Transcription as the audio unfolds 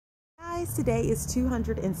guys, today is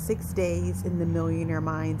 206 days in the millionaire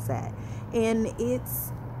mindset, and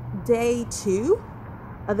it's day 2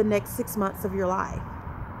 of the next 6 months of your life.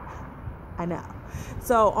 I know.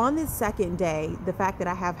 So on this second day, the fact that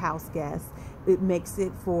I have house guests, it makes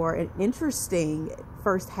it for an interesting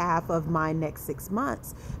first half of my next 6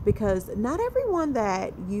 months, because not everyone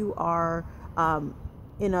that you are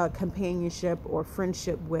in a companionship or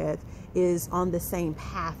friendship with is on the same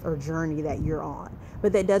path or journey that you're on.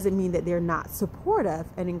 But that doesn't mean that they're not supportive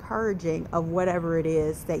and encouraging of whatever it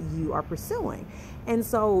is that you are pursuing. And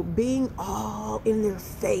so being all in their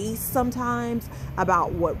face sometimes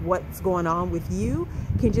about what's going on with you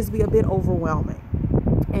can just be a bit overwhelming.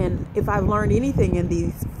 And if I've learned anything in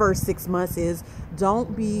these first 6 months is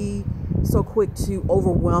don't be so quick to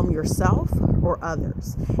overwhelm yourself or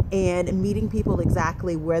others. And meeting people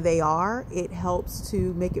exactly where they are, it helps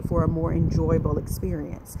to make it for a more enjoyable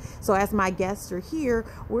experience. So as my guests are here,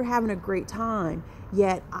 we're having a great time,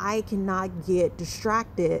 yet I cannot get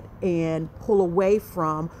distracted and pull away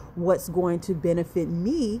from what's going to benefit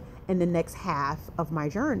me in the next half of my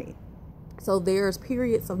journey. So there's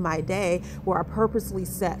periods of my day where I purposely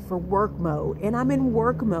set for work mode, and I'm in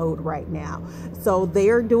work mode right now. So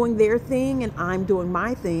they're doing their thing and I'm doing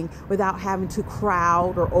my thing without having to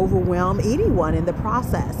crowd or overwhelm anyone in the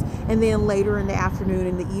process. And then later in the afternoon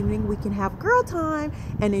and the evening, we can have girl time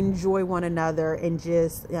and enjoy one another and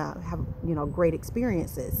just have, great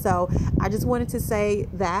experiences. So I just wanted to say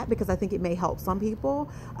that because I think it may help some people.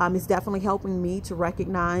 It's definitely helping me to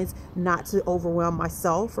recognize not to overwhelm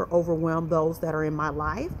myself or overwhelm those that are in my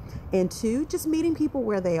life, and 2, just meeting people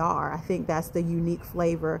where they are. I think that's the unique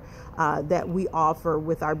flavor that we offer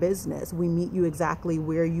with our business. We meet you exactly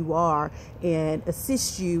where you are and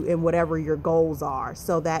assist you in whatever your goals are,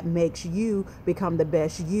 so that makes you become the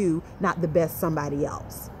best you, not the best somebody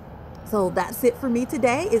else. So that's it for me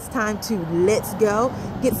today. It's time to let's go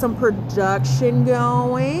get some production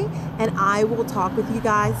going, and I will talk with you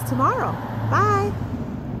guys tomorrow. Bye.